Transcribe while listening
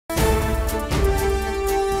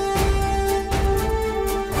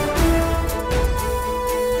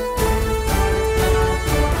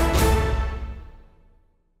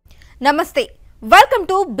నమస్తే welcome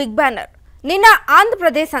to big banner. నిన్న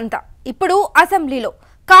ఆంధ్రప్రదేశ్ అంతా ఇప్పుడు అసెంబ్లీలో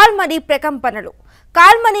కాల్మనీ ప్రకంపనలు.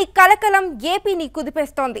 కాల్మనీ కలకలం ఏపీని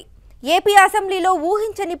కుదిపేస్తోంది. ఏపీ అసెంబ్లీలో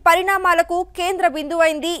ఊహించని పరిణామాలకు కేంద్ర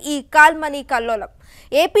బిందువైంది ఈ కాల్మనీ కల్లోలం.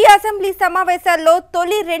 ఏపీ అసెంబ్లీ సమావేశాల్లో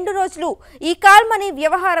తొలి 2 రోజులు ఈ కాల్మనీ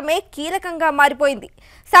వ్యవహారమే కీలకంగా మారిపోయింది.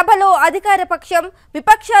 సభలో అధికార పక్షం,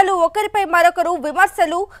 విపక్షాలు ఒకరిపై మరొకరు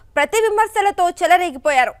విమర్శలు, ప్రతి విమర్శలతో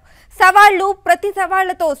చెలరేగిపోయారు. సవాళ్లు, ప్రతి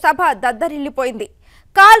సవాళ్లతో సభ దద్దరిల్లిపోయింది.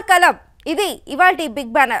 కాల్ కలం ఇది ఇవాల్టి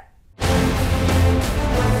బిగ్ బ్యానర్.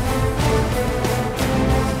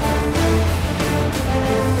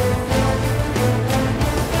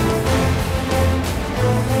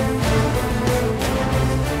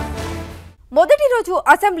 మొదటి రోజు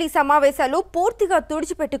అసెంబ్లీ సమావేశాలు పూర్తిగా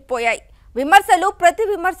తుడిచిపెట్టుకుపోయాయి. విమర్శలు, ప్రతి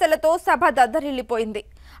విమర్శలతో సభ దద్దరిల్లిపోయింది.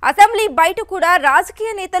 అసెంబ్లీ బయట కూడా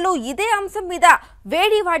రాజకీయ నేతలు ఇదే అంశం మీద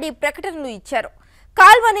వేడివాడి ప్రకటనలు ఇచ్చారు.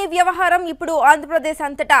 కాల్మనీ వ్యవహారం ఇప్పుడు ఆంధ్రప్రదేశ్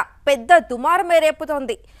అంతటా పెద్ద దుమారమే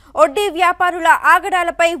రేపుతోంది. వడ్డీ వ్యాపారుల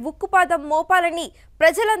ఆగడాలపై ఉక్కుపాదం మోపాలని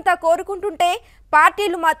ప్రజలంతా కోరుకుంటుంటే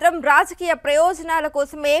పార్టీలు మాత్రం రాజకీయ ప్రయోజనాల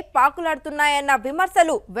కోసమే పాకులాడుతున్నాయన్న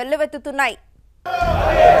విమర్శలు వెల్లువెత్తుతున్నాయి.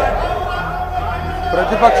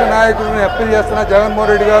 ప్రతిపక్ష నాయకులను అప్పీల్ చేస్తున్న జగన్మోహన్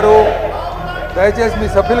రెడ్డి గారు, దయచేసి మీ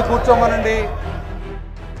సభ్యులు కూర్చోమనండి.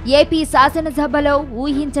 ఏపీ శాసనసభలో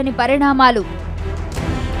ఊహించని పరిణామాలు.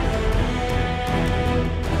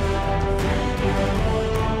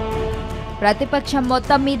 ప్రతిపక్షం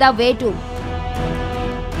మొత్తం మీద వేటు.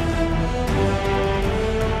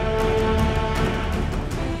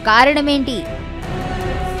 కారణమేంటి?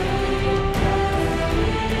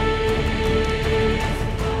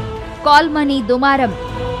 కాల్మనీ దుమారం.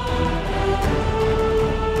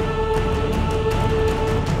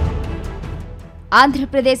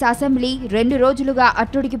 ఆంధ్రప్రదేశ్ అసెంబ్లీ 2 రోజులుగా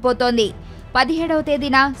అట్టుడికిపోతోంది. 17వ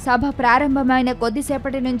తేదీన సభ ప్రారంభమైన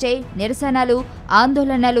కొద్దిసేపటి నుంచే నిరసనలు,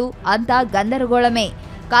 ఆందోళనలు, అంతా గందరగోళమే.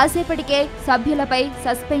 కాసేపటికే సభ్యులపై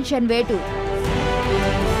సస్పెన్షన్ వేటు.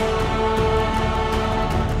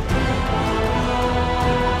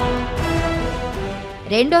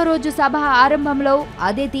 రెండో రోజు సభ ఆరంభంలో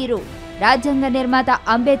అదే తీరు. రాజ్యాంగ నిర్మాత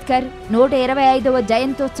అంబేద్కర్ 125వ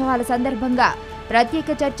జయంతోత్సవాల సందర్భంగా ప్రత్యేక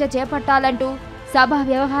చర్చ చేపట్టాలంటూ సభా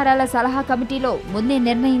వ్యవహారాల సలహా కమిటీలో ముందే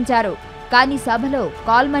నిర్ణయించారు. కానీ సభలో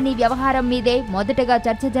కాల్మనీ వ్యవహారం మీదే మొదటగా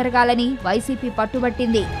చర్చ జరగాలని వైసీపీ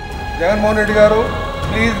పట్టుబట్టింది. జగన్మోహన్ రెడ్డి గారు,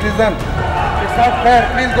 please listen. It's not fair.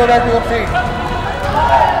 Please go back to your seat.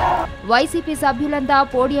 YCP సభ్యులంతా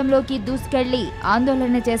పోడియంలోకి దూసుకెళ్లి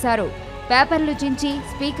ఆందోళన చేశారు. పేపర్లు చించి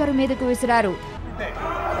స్పీకర్ మీదకు విసిరారు.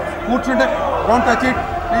 కూర్చుంటే don't touch it.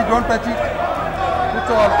 Please don't touch it.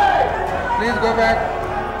 కూర్చోవాలి. Please go back.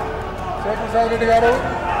 Shekhar Reddy గారు,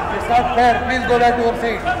 it's not fair. Please go back to your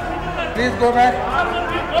seat. Please go back.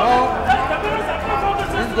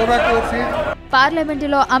 Please go back to your seat.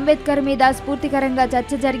 పార్లమెంటులో అంబేద్కర్ మీద స్ఫూర్తికరంగా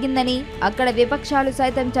చర్చ జరిగిందని, అక్కడ విపక్షాలు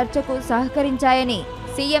సైతం చర్చకు సహకరించాయని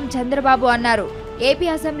సీఎం చంద్రబాబు అన్నారు. ఏపీ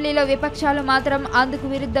అసెంబ్లీలో విపక్షాలు మాత్రం అందుకు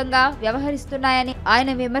విరుద్ధంగా వ్యవహరిస్తున్నాయని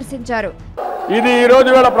ఆయన విమర్శించారు. ఇది ఈ రోజు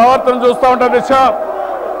వేళ ప్రవర్తన చూస్తూ ఉంటుంది.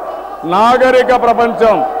 నాగరిక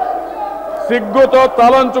ప్రపంచం సిగ్గుతో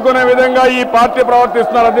తలంచుకునే విధంగా ఈ పార్టీ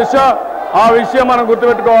ప్రవర్తిస్తున్నారు అధ్యక్ష. ఆ విషయం మనం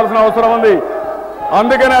గుర్తుపెట్టుకోవాల్సిన అవసరం ఉంది.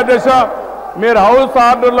 అందుకనే అధ్యక్ష, మీరు హౌస్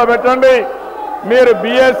ఆర్డర్లో పెట్టండి. మీరు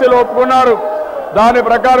బీఎస్సీలో ఒప్పుకున్నారు. దాని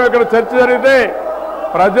ప్రకారం ఇక్కడ చర్చ జరిగితే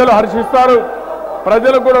ప్రజలు హర్షిస్తారు.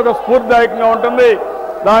 ప్రజలకు కూడా ఒక స్ఫూర్తిదాయకంగా ఉంటుంది.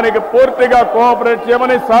 దానికి పూర్తిగా కోఆపరేట్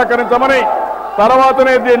చేయమని, సహకరించమని,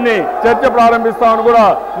 తర్వాతనే దీన్ని చర్చ ప్రారంభిస్తామని కూడా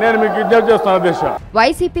నేను మీకు విజ్ఞప్తి చేస్తాను అధ్యక్ష.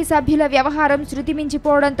 వైసీపీ సభ్యుల వ్యవహారం శృతి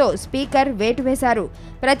మించిపోవడంతో స్పీకర్ వేటు వేశారు.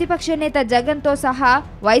 ప్రతిపక్ష నేత జగన్తో సహా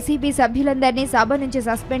వైసీపీ సభ్యులందరినీ సభ నుంచి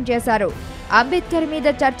సస్పెండ్ చేశారు. అంబేద్కర్ మీద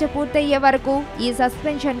చర్చ పూర్తయ్యే వరకు ఈ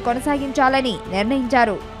సస్పెన్షన్ కొనసాగించాలని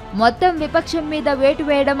నిర్ణయించారు. మొత్తం విపక్షం మీద వేటు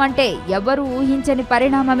వేయడం అంటే ఎవ్వరూ ఊహించని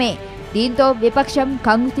పరిణామమే. దీంతో విపక్షం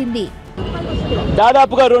కంగుతింది.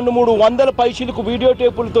 దాదాపుగా 200-300 పైసలకు వీడియో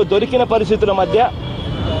టేపులతో దొరికిన పరిస్థితుల మధ్య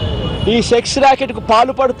ఈ సెక్స్ ర్యాకెట్కు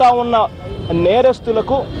పాల్పడుతూ ఉన్న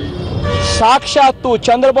నేరస్తులకు సాక్షాత్తు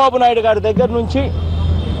చంద్రబాబు నాయుడు గారి దగ్గర నుంచి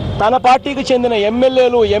తన పార్టీకి చెందిన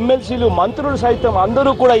ఎమ్మెల్యేలు, ఎమ్మెల్సీలు, మంత్రులు సైతం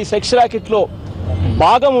అందరూ కూడా ఈ సెక్స్ ర్యాకెట్లో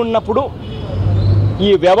భాగం ఉన్నప్పుడు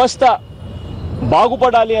ఈ వ్యవస్థ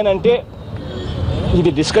బాగుపడాలి అని అంటే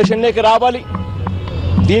ఇది డిస్కషన్లోకి రావాలి.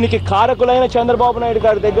 దీనికి కారకులైన చంద్రబాబు నాయుడు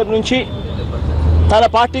గారి దగ్గర నుంచి తన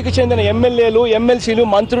పార్టీకి చెందిన ఎమ్మెల్యేలు, ఎమ్మెల్సీలు,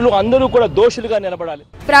 మంత్రులు అందరూ కూడా దోషులుగా నిలబడాలి.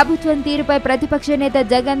 ప్రభుత్వం తీరుపై ప్రతిపక్ష నేత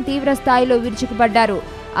జగన్ తీవ్ర స్థాయిలో విరుచుకుపడ్డారు.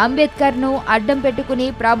 అంబేద్కర్ ను అడ్డం పెట్టుకుని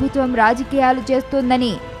ప్రభుత్వం రాజకీయాలు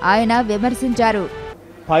చేస్తుందని ఆయన విమర్శించారు.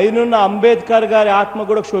 పైనున్న అంబేద్కర్ గారి ఆత్మ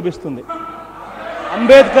కూడా క్షోభిస్తుంది.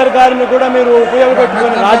 అంబేద్కర్ గారిని కూడా మీరు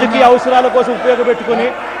ఉపయోగపెట్టుకొని రాజకీయ అవసరాల కోసం ఉపయోగపెట్టుకొని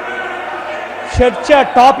చర్చ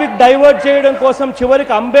టాపిక్ డైవర్ట్ చేయడం కోసం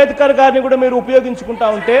చివరికి అంబేద్కర్ గారిని కూడా మీరు ఉపయోగించుకుంటా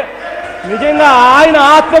ఉంటే నిజంగా ఆయన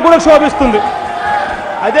ఆత్మ కూడా శోభిస్తుంది.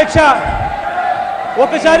 అధ్యక్ష,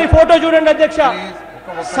 ఒకసారి ఫోటో చూడండి అధ్యక్ష.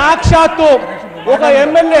 సాక్షాత్తు ఒక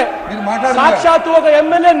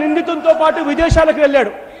ఎమ్మెల్యే నిందితులతో పాటు విదేశాలకు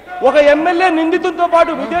వెళ్ళాడు. ఒక ఎమ్మెల్యే నిందితులతో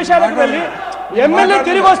పాటు విదేశాలకు వెళ్ళి ఎమ్మెల్యే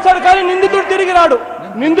తిరిగి వస్తాడు, కానీ నిందితుడు తిరిగి రాడు.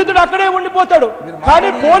 నిందితుడు అక్కడే ఉండిపోతాడు. కానీ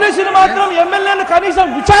పోలీసులు మాత్రం ఎమ్మెల్యేను కనీసం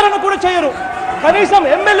విచారణ కూడా చేయరు. కనీసం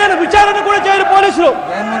ఎమ్మెల్యేను విచారణ కూడా చేయరు పోలీసులు.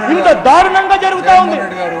 ఇంత దారుణంగా జరుగుతూ ఉంది.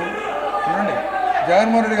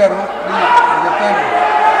 జగన్మోహన్ రెడ్డి గారు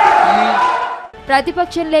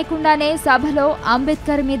ప్రతిపక్షం లేకుండానే సభలో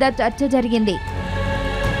అంబేద్కర్ మీద చర్చ జరిగింది.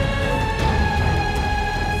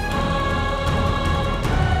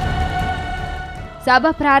 సభ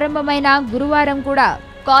ప్రారంభమైన గురువారం కూడా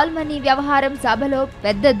కాల్మనీ వ్యవహారం సభలో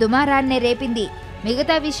పెద్ద దుమారాన్నే రేపింది.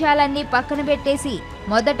 మిగతా విషయాలన్నీ పక్కన పెట్టేసి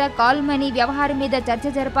మొదట కాల్మనీ వ్యవహారం మీద చర్చ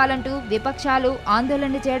జరపాలంటూ విపక్షాలు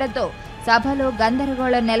ఆందోళన చేయడంతో సభలో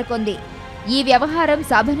గందరగోళం నెలకొంది. ఈ వ్యవహారం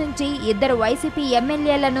సభ నుంచి 2 వైసీపీ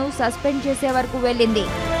ఎమ్మెల్యేలను సస్పెండ్ చేసే వరకు వెళ్ళింది.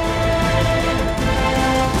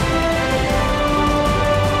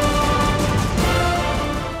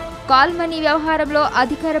 కాల్మనీ వ్యవహారంలో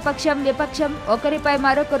అధికార పక్షం విపక్షం ఒకరిపై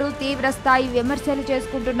మరొకరు తీవ్ర స్థాయి విమర్శలు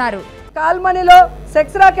చేసుకుంటున్నారు. కాల్మనీలో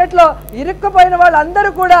సెక్స్ రాకెట్ లో ఇరుక్కుపోయిన వాళ్ళందరూ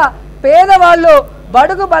కూడా పేదవాళ్ళు,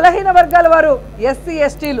 బడుగు బలహీన వర్గాల వారు, ఎస్సీ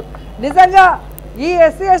ఎస్టీలు. నిజంగా ఈ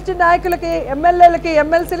ఎస్సీ ఎస్టీ నాయకులకి, ఎమ్మెల్యేలకి,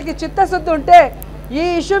 ఎమ్మెల్సీలకి చిత్తశుద్ధి ఉంటే ఈ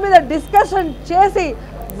ఇష్యూ మీద డిస్కషన్ చేసి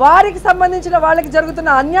వారికి సంబంధించిన వాళ్ళకి జరుగుతున్న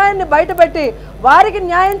అన్యాయాన్ని బయటపెట్టి వారికి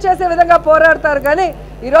న్యాయం చేసే విధంగా పోరాడతారు. కానీ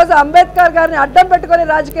ఈరోజు అంబేద్కర్ గారిని అడ్డం పెట్టుకొని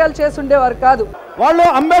రాజకీయాలు చేసి ఉండేవారు కాదు. వాళ్ళు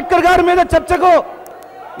అంబేద్కర్ గారి మీద చర్చకు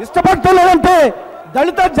ఇష్టపడుతున్నారంటే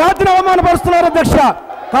దళిత జాతిని అవమానపరుస్తున్నారు. అధ్యక్ష,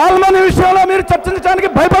 కాల్మనీ విషయంలో మీరు చర్చించడానికి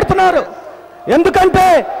భయపడుతున్నారు. ఎందుకంటే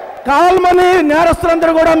కాల్మనీ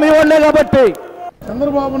నేరస్తులందరూ కూడా మీ వాళ్ళే కాబట్టి.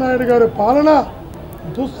 చంద్రబాబు నాయుడు గారి పాలన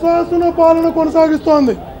దుశ్శాసన పాలన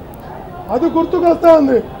కొనసాగిస్తోంది. అది గుర్తుకొస్తా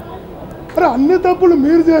ఉంది. మరి అన్ని తప్పులు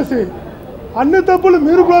మీరు చేసి, అన్ని తప్పులు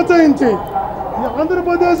మీరు ప్రోత్సహించి ఈ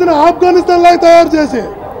ఆంధ్రప్రదేశ్ని ఆఫ్ఘనిస్తాన్ లాగా తయారు చేసి,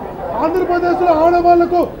 ఆంధ్రప్రదేశ్లో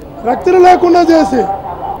ఆడవాళ్లకు రక్షణ లేకుండా చేసి,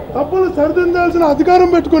 తప్పులు సరిదిద్దాల్సిన అధికారం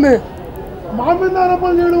పెట్టుకుని మా మీద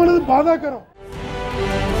ఆరోపణలు చేయడం అనేది బాధాకరం.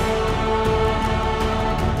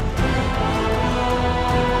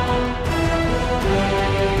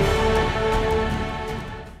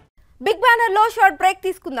 బిగ్ బ్యానర్ లో షార్ట్ బ్రేక్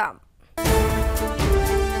తీసుకుందాం.